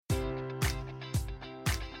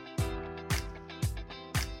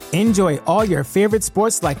Enjoy all your favorite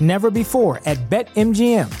sports like never before at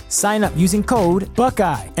BetMGM. Sign up using code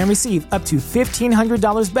Buckeye and receive up to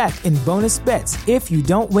 $1,500 back in bonus bets if you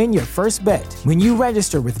don't win your first bet. When you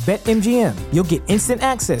register with BetMGM, you'll get instant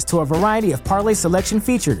access to a variety of parlay selection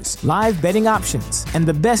features, live betting options, and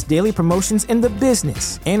the best daily promotions in the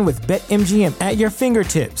business. And with BetMGM at your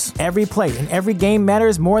fingertips, every play and every game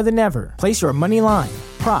matters more than ever. Place your money line,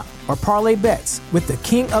 prop, or parlay bets with the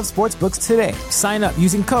king of sportsbooks today. Sign up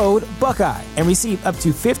using code Buckeye and receive up to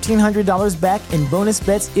 $1,500 back in bonus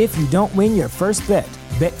bets if you don't win your first bet.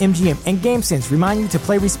 BetMGM and GameSense remind you to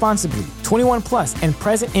play responsibly. 21 plus and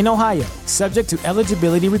present in Ohio, subject to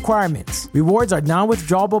eligibility requirements. Rewards are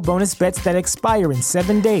non-withdrawable bonus bets that expire in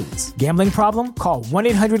 7 days. Gambling problem? Call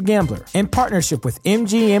 1-800-GAMBLER. In partnership with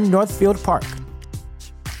MGM Northfield Park.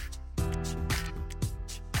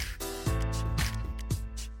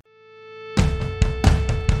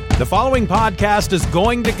 The following podcast is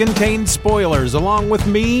going to contain spoilers, along with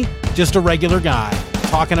me, just a regular guy,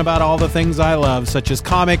 talking about all the things I love, such as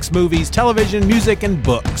comics, movies, television, music, and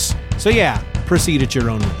books. So yeah, proceed at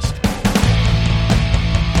your own risk.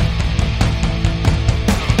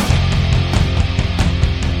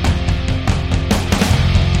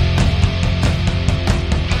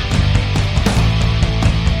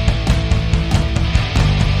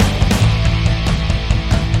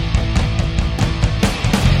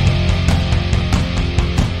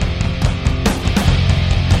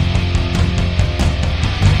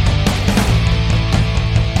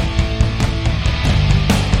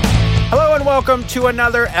 Welcome to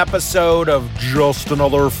another episode of Just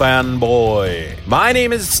Another Fanboy. My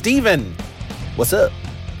name is Steven. What's up?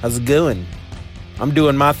 How's it going? I'm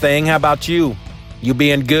doing my thing. How about you? You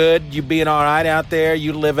being good? You being all right out there?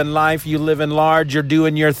 You living life? You living large? You're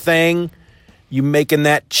doing your thing? You making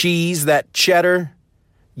that cheese, that cheddar?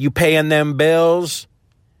 You paying them bills?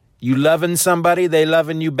 You loving somebody? They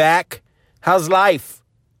loving you back? How's life?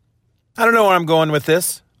 I don't know where I'm going with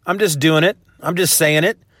this. I'm just doing it. I'm just saying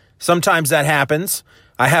it. Sometimes that happens.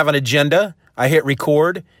 I have an agenda, I hit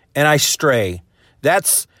record, and I stray.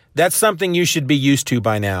 That's something you should be used to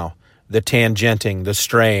by now. The tangenting, the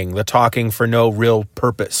straying, the talking for no real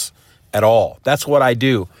purpose at all. That's what I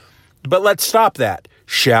do. But let's stop that,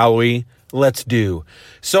 shall we? Let's do.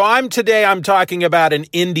 So I'm talking about an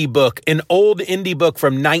indie book, an old indie book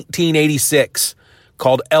from 1986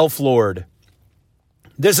 called Elflord.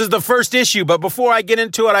 This is the first issue, but before I get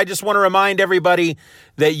into it, I just want to remind everybody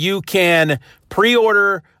that you can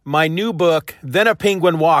pre-order my new book, Then a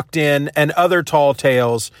Penguin Walked In, and Other Tall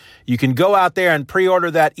Tales. You can go out there and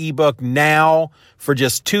pre-order that ebook now for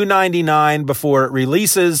just $2.99 before it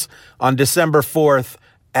releases on December 4th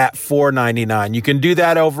at $4.99. You can do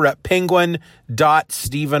that over at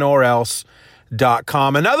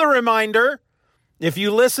penguin.stevenorelse.com. Another reminder, if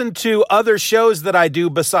you listen to other shows that I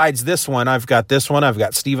do besides this one, I've got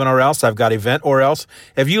Steven or Else, I've got Event or Else.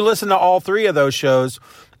 If you listen to all three of those shows,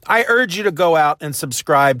 I urge you to go out and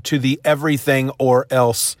subscribe to the Everything or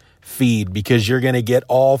Else feed, because you're going to get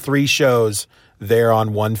all three shows there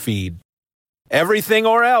on one feed. Everything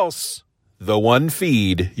or Else, the one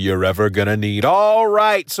feed you're ever going to need. All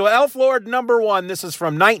right, so Elflord #1, this is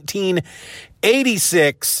from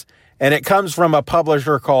 1986. And it comes from a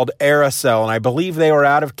publisher called Aracel, and I believe they were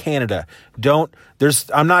out of Canada.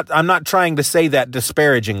 I'm not trying to say that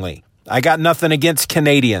disparagingly. I got nothing against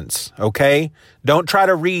Canadians, okay? Don't try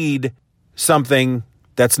to read something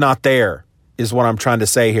that's not there, is what I'm trying to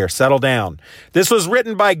say here. Settle down. This was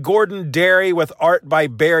written by Gordon Derry with art by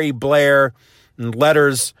Barry Blair and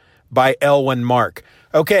letters by Elwin Mark.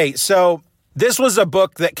 Okay, so this was a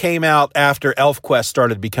book that came out after ElfQuest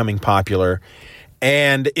started becoming popular.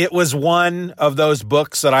 And it was one of those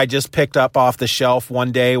books that I just picked up off the shelf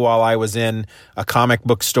one day while I was in a comic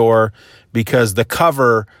book store because the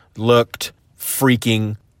cover looked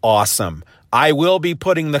freaking awesome. I will be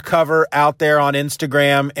putting the cover out there on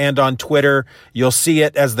Instagram and on Twitter. You'll see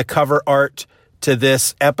it as the cover art to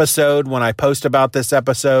this episode when I post about this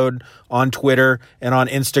episode on Twitter and on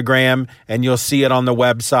Instagram, and you'll see it on the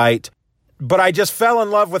website. But I just fell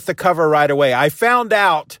in love with the cover right away. I found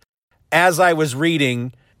out as I was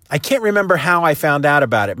reading, I can't remember how I found out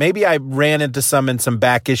about it. Maybe I ran into some in some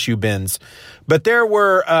back issue bins. But there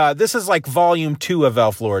were, this is like volume 2 of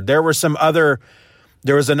Elflord. There was another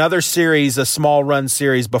series, a small run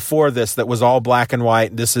series before this that was all black and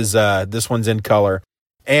white. This one's in color.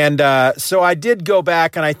 And so I did go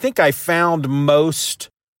back, and I think I found most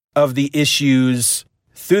of the issues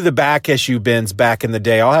through the back issue bins back in the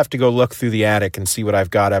day. I'll have to go look through the attic and see what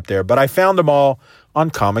I've got up there. But I found them all on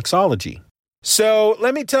Comixology. So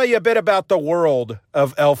let me tell you a bit about the world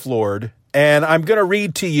of Elflord And I'm going to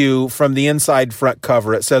read to you from the inside front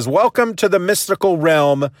cover. It says, "Welcome to the mystical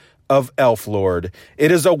realm of Elflord.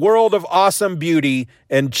 It is a world of awesome beauty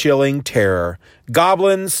and chilling terror.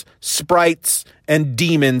 Goblins, sprites, and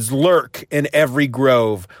demons lurk in every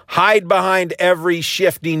grove, hide behind every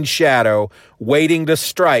shifting shadow, waiting to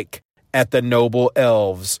strike at the noble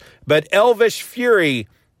elves. But elvish fury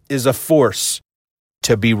is a force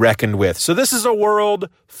to be reckoned with." So this is a world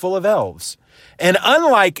full of elves. And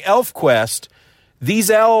unlike ElfQuest, these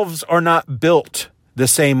elves are not built the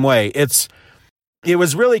same way. It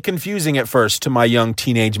was really confusing at first to my young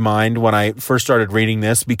teenage mind when I first started reading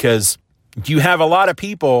this, because you have a lot of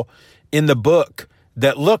people in the book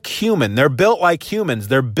that look human. They're built like humans.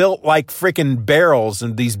 They're built like freaking barrels,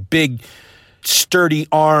 and these big sturdy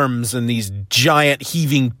arms and these giant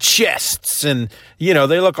heaving chests. And,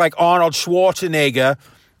 they look like Arnold Schwarzenegger,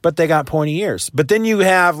 but they got pointy ears. But then you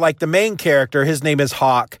have like the main character, his name is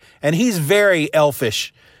Hawk, and he's very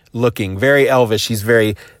elfish looking, very elvish. He's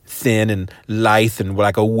very thin and lithe and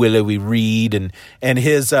like a willowy reed. And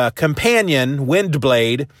his companion,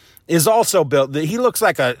 Windblade, is also built. He looks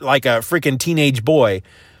like a freaking teenage boy.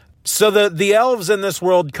 So the elves in this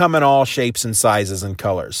world come in all shapes and sizes and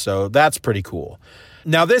colors. So that's pretty cool.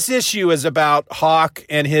 Now this issue is about Hawk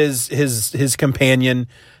and his companion,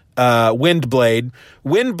 Windblade.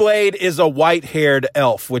 Windblade is a white-haired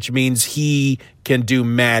elf, which means he can do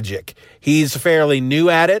magic. He's fairly new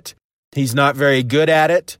at it. He's not very good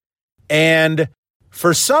at it. And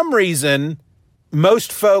for some reason,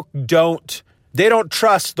 most folk don't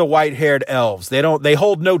trust the white-haired elves. They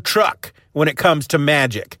hold no truck when it comes to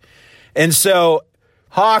magic. And so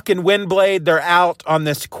Hawk and Windblade, they're out on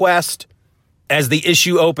this quest. As the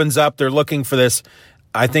issue opens up, they're looking for this,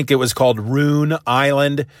 I think it was called Rune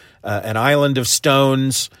Island, an island of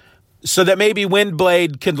stones, so that maybe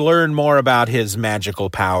Windblade can learn more about his magical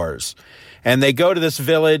powers. And they go to this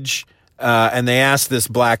village, and they ask this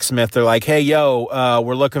blacksmith, they're like, "Hey,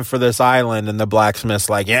 we're looking for this island." And the blacksmith's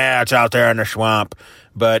like, "Yeah, it's out there in the swamp,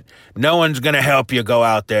 but no one's going to help you go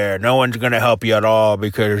out there. No one's going to help you at all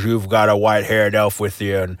because you've got a white-haired elf with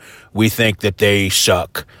you, and we think that they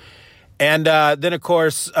suck." And then, of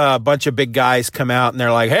course, a bunch of big guys come out, and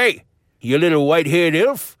they're like, "Hey, you little white-haired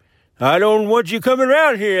elf, I don't want you coming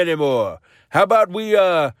around here anymore. How about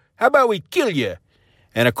we kill you?"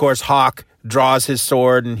 And, of course, Hawk draws his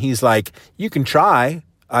sword, and he's like, "You can try,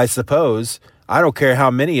 I suppose. I don't care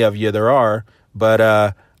how many of you there are, but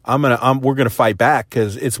we're gonna fight back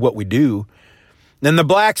because it's what we do." Then the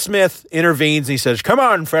blacksmith intervenes, and he says, "Come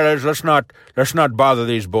on, fellas, let's not bother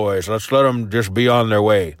these boys. Let's let them just be on their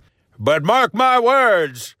way. But mark my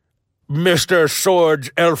words, Mr. Swords,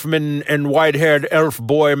 Elfman, and white-haired elf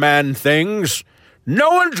boy man things, no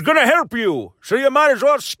one's gonna help you, so you might as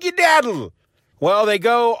well skedaddle." Well, they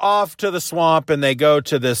go off to the swamp, and they go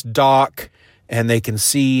to this dock, and they can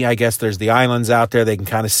see, I guess there's the islands out there. They can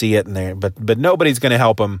kind of see it, but nobody's going to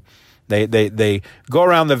help them. They go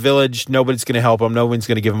around the village. Nobody's going to help them. No one's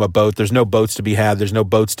going to give them a boat. There's no boats to be had. There's no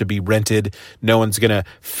boats to be rented. No one's going to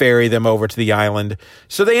ferry them over to the island.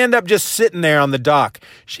 So they end up just sitting there on the dock,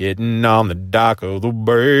 sitting on the dock of the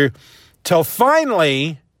bay, till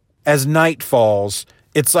finally, as night falls,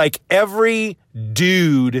 it's like every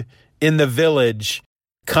dude in the village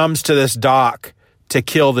comes to this dock to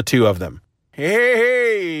kill the two of them.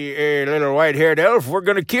 Hey, little white-haired elf, we're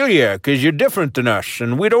going to kill you because you're different than us,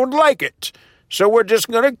 and we don't like it. So we're just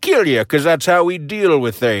going to kill you because that's how we deal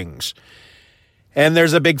with things. And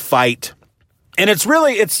there's a big fight. And it's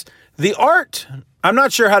the art. I'm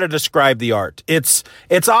not sure how to describe the art. It's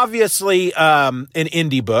obviously an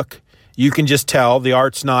indie book. You can just tell the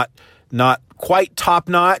art's not quite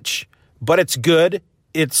top-notch, but it's good.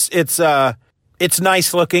 It's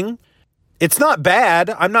nice looking. It's not bad.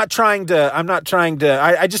 I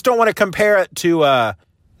just don't want to compare it to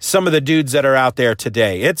some of the dudes that are out there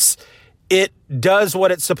today. It does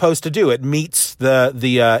what it's supposed to do. It meets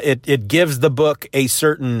it gives the book a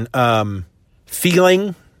certain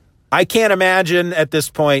feeling. I can't imagine at this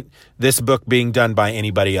point this book being done by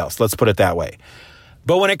anybody else. Let's put it that way.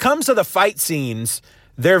 But when it comes to the fight scenes,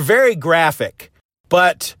 they're very graphic,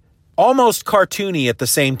 but almost cartoony at the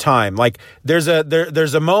same time. Like there's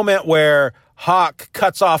a moment where Hawk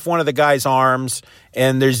cuts off one of the guy's arms,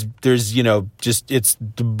 and there's it's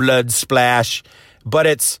the blood splash,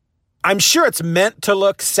 but I'm sure it's meant to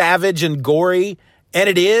look savage and gory, and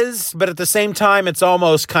it is, but at the same time it's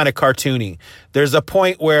almost kind of cartoony. There's a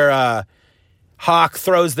point where Hawk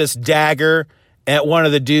throws this dagger at one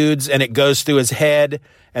of the dudes, and it goes through his head,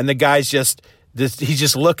 and the guy's he's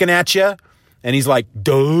just looking at you. And he's like,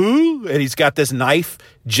 duh, and he's got this knife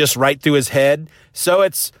just right through his head. So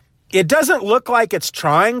it's it doesn't look like it's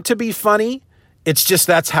trying to be funny. It's just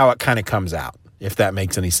that's how it kind of comes out, if that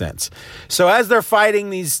makes any sense. So as they're fighting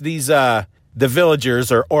the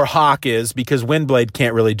villagers, or Hawk is, because Windblade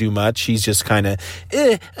can't really do much. He's just kind of,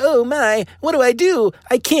 oh my, what do?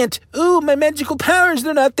 I can't. Ooh, my magical powers,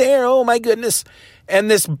 they're not there. Oh my goodness. And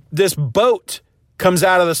this boat comes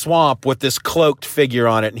out of the swamp with this cloaked figure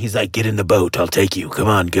on it, and he's like, get in the boat, I'll take you. Come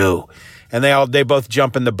on, go. And they both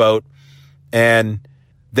jump in the boat, and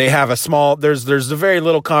they have there's a very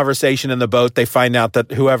little conversation in the boat. They find out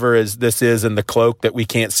that whoever this is in the cloak that we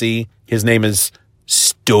can't see, his name is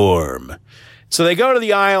Storm. So they go to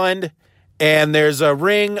the island, and there's a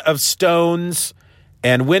ring of stones,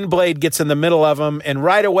 and Windblade gets in the middle of them, and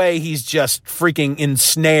right away he's just freaking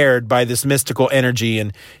ensnared by this mystical energy,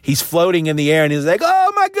 and he's floating in the air, and he's like,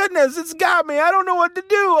 oh my goodness, it's got me. I don't know what to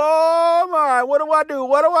do. Oh my, what do I do?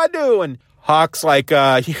 What do I do? And Hawk's like,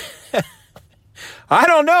 I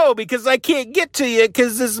don't know, because I can't get to you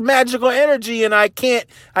because this magical energy, and I can't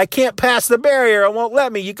pass the barrier. It won't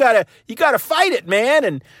let me. You gotta fight it, man.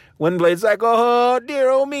 And Windblade's like, oh dear,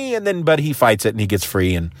 oh me. But he fights it and he gets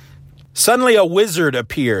free. And suddenly a wizard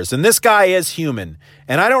appears, and this guy is human.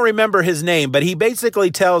 And I don't remember his name, but he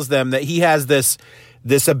basically tells them that he has this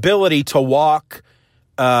ability to walk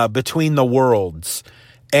between the worlds.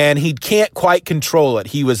 And he can't quite control it.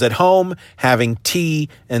 He was at home having tea,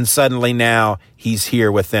 and suddenly now he's here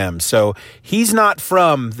with them. So he's not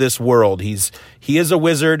from this world. He is a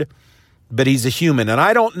wizard, but he's a human. And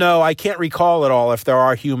I don't know, I can't recall at all if there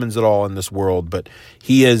are humans at all in this world, but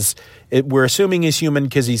we're assuming he's human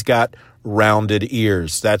because he's got rounded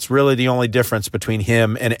ears. That's really the only difference between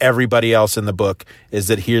him and everybody else in the book, is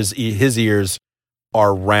that his ears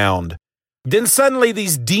are round. Then suddenly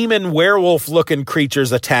these demon werewolf-looking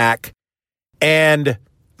creatures attack, and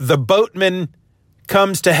the boatman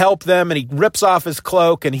comes to help them, and he rips off his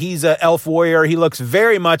cloak, and he's an elf warrior. He looks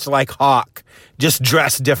very much like Hawk, just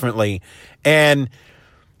dressed differently. And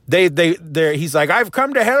he's like, I've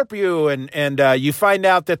come to help you. And you find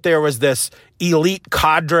out that there was this elite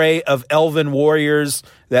cadre of elven warriors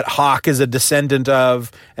that Hawk is a descendant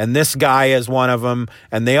of, and this guy is one of them.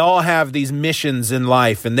 And they all have these missions in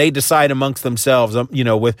life, and they decide amongst themselves,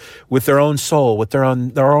 with their own soul, with their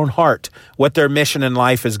own heart, what their mission in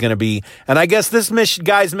life is going to be. And I guess this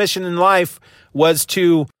guy's mission in life was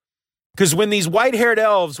because when these white-haired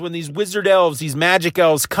elves, when these wizard elves, these magic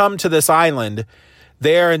elves come to this island,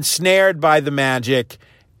 they are ensnared by the magic,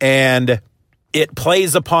 and it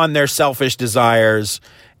plays upon their selfish desires.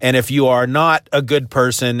 And if you are not a good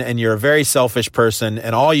person and you're a very selfish person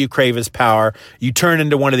and all you crave is power, you turn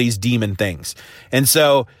into one of these demon things. And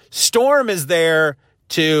so Storm is there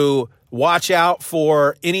to watch out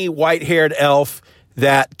for any white-haired elf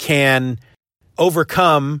that can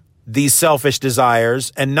overcome these selfish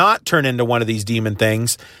desires and not turn into one of these demon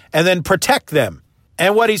things, and then protect them.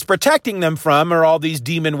 And what he's protecting them from are all these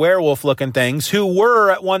demon werewolf-looking things who were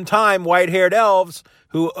at one time white-haired elves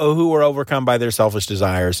who were overcome by their selfish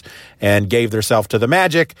desires and gave themselves to the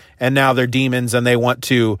magic, and now they're demons, and they want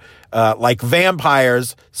to, like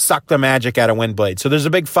vampires, suck the magic out of Windblade. So there's a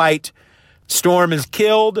big fight. Storm is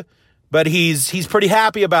killed, but he's pretty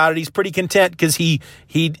happy about it. He's pretty content because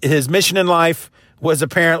his mission in life was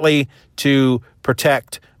apparently to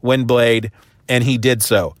protect Windblade, and he did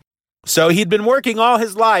so. So he'd been working all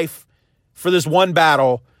his life for this one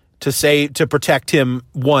battle to protect him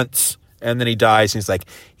once, and then he dies, and he's like,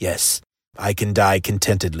 yes, I can die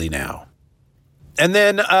contentedly now. And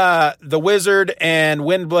then the wizard and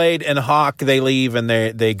Windblade and Hawk, they leave, and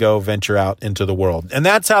they go venture out into the world. And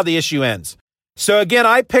that's how the issue ends. So again,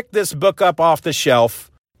 I picked this book up off the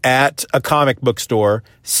shelf at a comic book store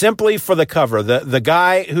simply for the cover. The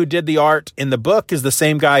guy who did the art in the book is the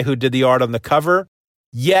same guy who did the art on the cover.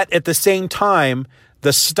 Yet at the same time,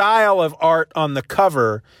 the style of art on the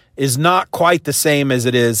cover is not quite the same as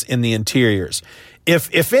it is in the interiors.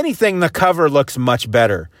 If anything, the cover looks much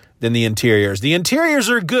better than the interiors. The interiors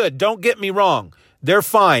are good, don't get me wrong. They're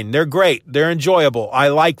fine, they're great, they're enjoyable, I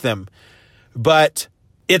like them. But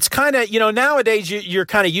it's kind of, nowadays you're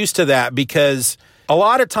kind of used to that, because a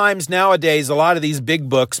lot of times nowadays, a lot of these big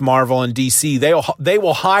books, Marvel and DC, they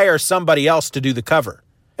will hire somebody else to do the cover.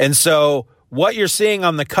 And so what you're seeing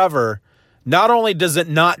on the cover, not only does it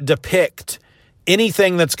not depict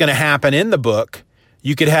anything that's going to happen in the book,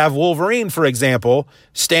 you could have Wolverine, for example,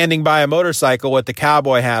 standing by a motorcycle with the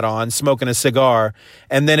cowboy hat on, smoking a cigar,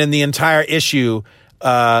 and then in the entire issue,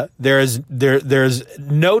 there's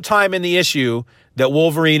no time in the issue that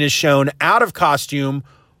Wolverine is shown out of costume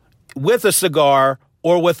with a cigar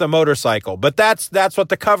or with a motorcycle. But that's what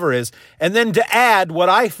the cover is. And then to add what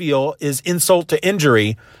I feel is insult to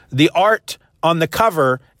injury, the art on the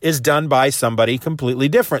cover is done by somebody completely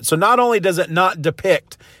different. So not only does it not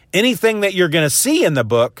depict anything that you're going to see in the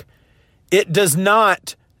book, it does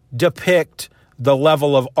not depict the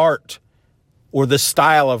level of art or the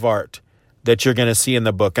style of art that you're going to see in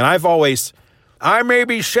the book. And I may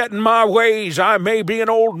be set in my ways. I may be an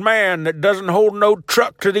old man that doesn't hold no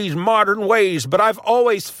truck to these modern ways, but I've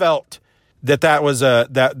always felt that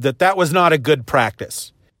was not a good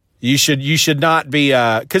practice. You should not be,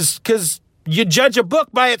 because you judge a book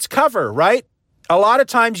by its cover, right? A lot of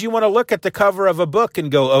times you want to look at the cover of a book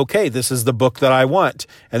and go, okay, this is the book that I want.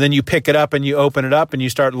 And then you pick it up and you open it up and you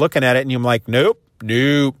start looking at it and you're like, nope,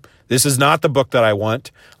 this is not the book that I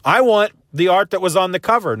want. I want the art that was on the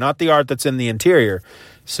cover, not the art that's in the interior.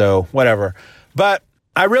 So whatever. But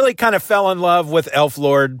I really kind of fell in love with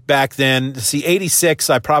Elflord back then. See, 86,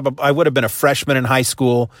 I would have been a freshman in high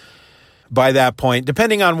school by that point.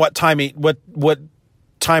 Depending on what time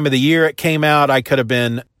of the year it came out, I could have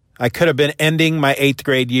been ending my 8th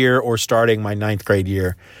grade year or starting my 9th grade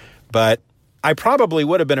year. But I probably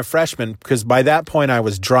would have been a freshman because by that point I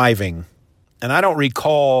was driving. And I don't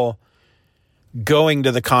recall going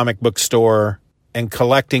to the comic book store and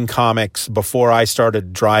collecting comics before I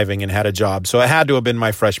started driving and had a job. So it had to have been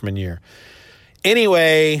my freshman year.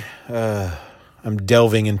 Anyway, I'm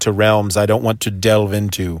delving into realms I don't want to delve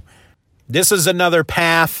into. This is another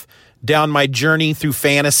path down my journey through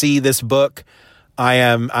fantasy, this book. I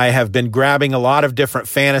have been grabbing a lot of different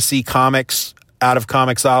fantasy comics out of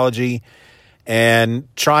Comixology and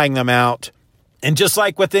trying them out. And just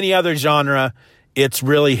like with any other genre, it's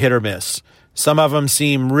really hit or miss. Some of them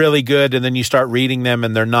seem really good, and then you start reading them,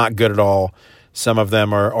 and they're not good at all. Some of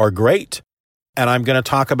them are great, and I'm going to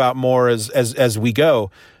talk about more as we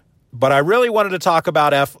go. But I really wanted to talk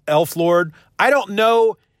about Elflord. I don't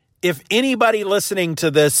know if anybody listening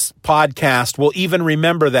to this podcast will even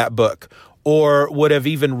remember that book or would have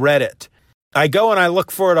even read it. I go and I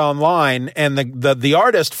look for it online, and the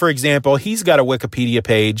artist, for example, he's got a Wikipedia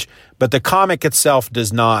page, but the comic itself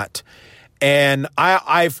does not. And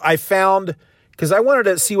I found, because I wanted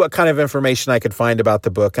to see what kind of information I could find about the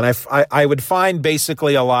book, and I would find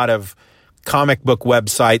basically a lot of comic book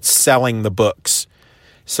websites selling the books.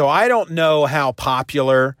 So I don't know how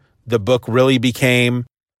popular the book really became.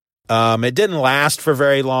 It didn't last for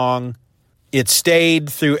very long. It stayed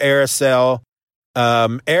through Aracel.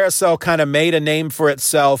 Aracel kind of made a name for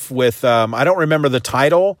itself with, I don't remember the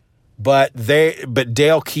title, but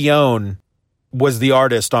Dale Keown was the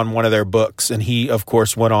artist on one of their books. And he, of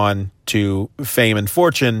course, went on to fame and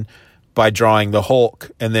fortune by drawing the Hulk.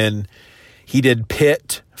 And then he did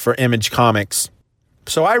Pitt for Image Comics.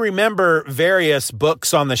 So I remember various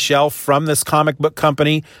books on the shelf from this comic book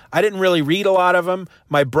company. I didn't really read a lot of them.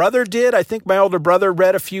 My brother did. I think my older brother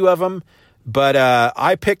read a few of them. But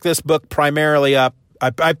I picked this book primarily up.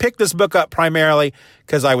 I picked this book up primarily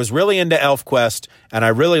because I was really into ElfQuest and I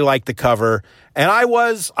really liked the cover. And I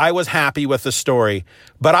was happy with the story.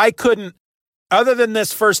 But I couldn't, other than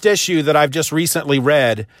this first issue that I've just recently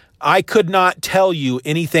read, I could not tell you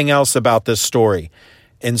anything else about this story.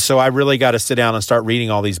 And so I really got to sit down and start reading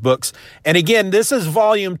all these books. And again, this is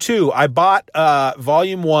volume 2. I bought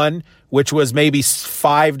volume 1, which was maybe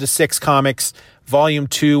 5 to 6 comics. Volume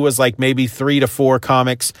 2 was like maybe 3 to 4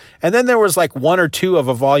 comics. And then there was like 1 or 2 of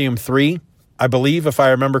a volume 3, I believe, if I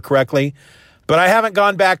remember correctly. But I haven't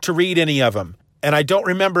gone back to read any of them. And I don't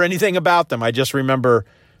remember anything about them. I just remember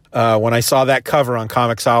when I saw that cover on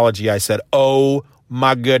Comixology, I said, oh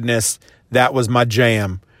my goodness, that was my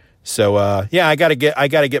jam. So, yeah, I gotta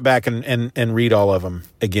get back and read all of them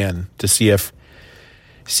again to see if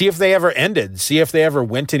they ever ended, see if they ever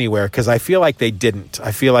went anywhere, because I feel like they didn't.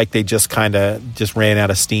 I feel like they just kind of just ran out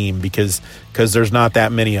of steam because there's not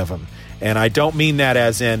that many of them. And I don't mean that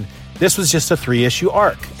as in this was just a 3-issue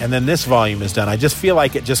arc and then this volume is done. I just feel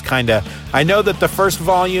like it just kind of, I know that the first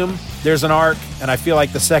volume there's an arc, and I feel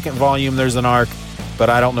like the second volume there's an arc, but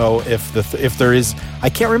I don't know if there is, I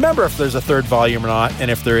can't remember if there's a third volume or not, and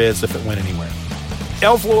if there is, if it went anywhere.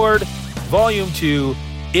 Elflord, Volume 2,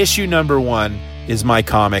 Issue number 1 is my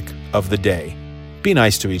comic of the day. Be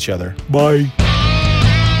nice to each other. Bye.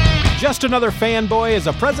 Just Another Fanboy is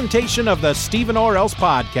a presentation of the Stephen or Else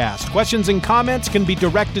podcast. Questions and comments can be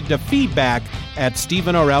directed to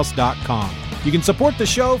feedback@stephenorelse.com. You can support the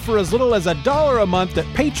show for as little as $1 a month at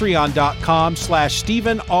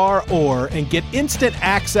patreon.com/StephenROr and get instant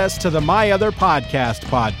access to the My Other podcast,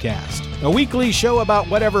 a weekly show about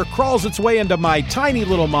whatever crawls its way into my tiny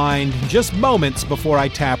little mind just moments before I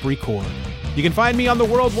tap record. You can find me on the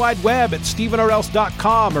World Wide Web at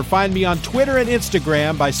StephenOrElse.com or find me on Twitter and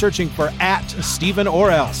Instagram by searching for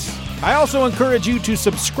 @StephenOrElse. I also encourage you to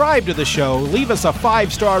subscribe to the show, leave us a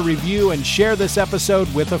 5-star review, and share this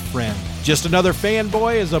episode with a friend. Just Another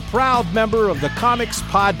Fanboy is a proud member of the Comics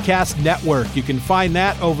Podcast Network. You can find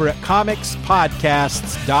that over at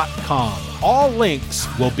comicspodcasts.com. All links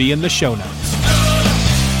will be in the show notes.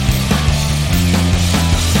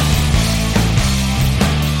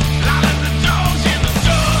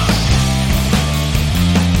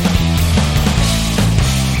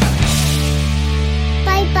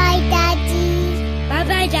 Bye-bye, Daddy.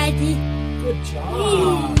 Bye-bye, Daddy. Good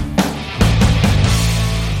job.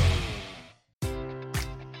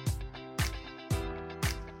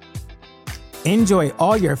 Enjoy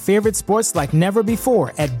all your favorite sports like never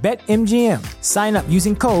before at BetMGM. Sign up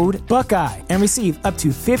using code Buckeye and receive up to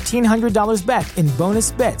 $1,500 back in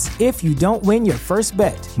bonus bets if you don't win your first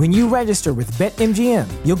bet. When you register with BetMGM,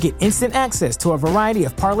 you'll get instant access to a variety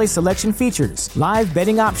of parlay selection features, live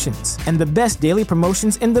betting options, and the best daily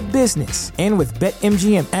promotions in the business. And with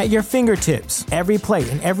BetMGM at your fingertips, every play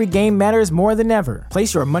and every game matters more than ever.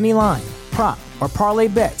 Place your money line, prop, or parlay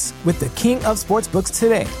bets with the king of sportsbooks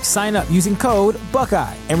today. Sign up using code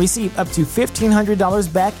Buckeye and receive up to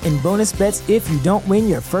 $1,500 back in bonus bets if you don't win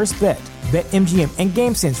your first bet. BetMGM and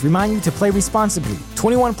GameSense remind you to play responsibly.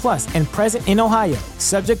 21 plus and present in Ohio,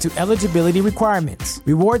 subject to eligibility requirements.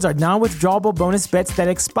 Rewards are non-withdrawable bonus bets that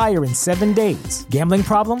expire in 7 days. Gambling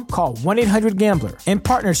problem? Call 1-800-GAMBLER in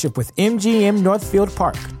partnership with MGM Northfield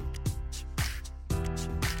Park.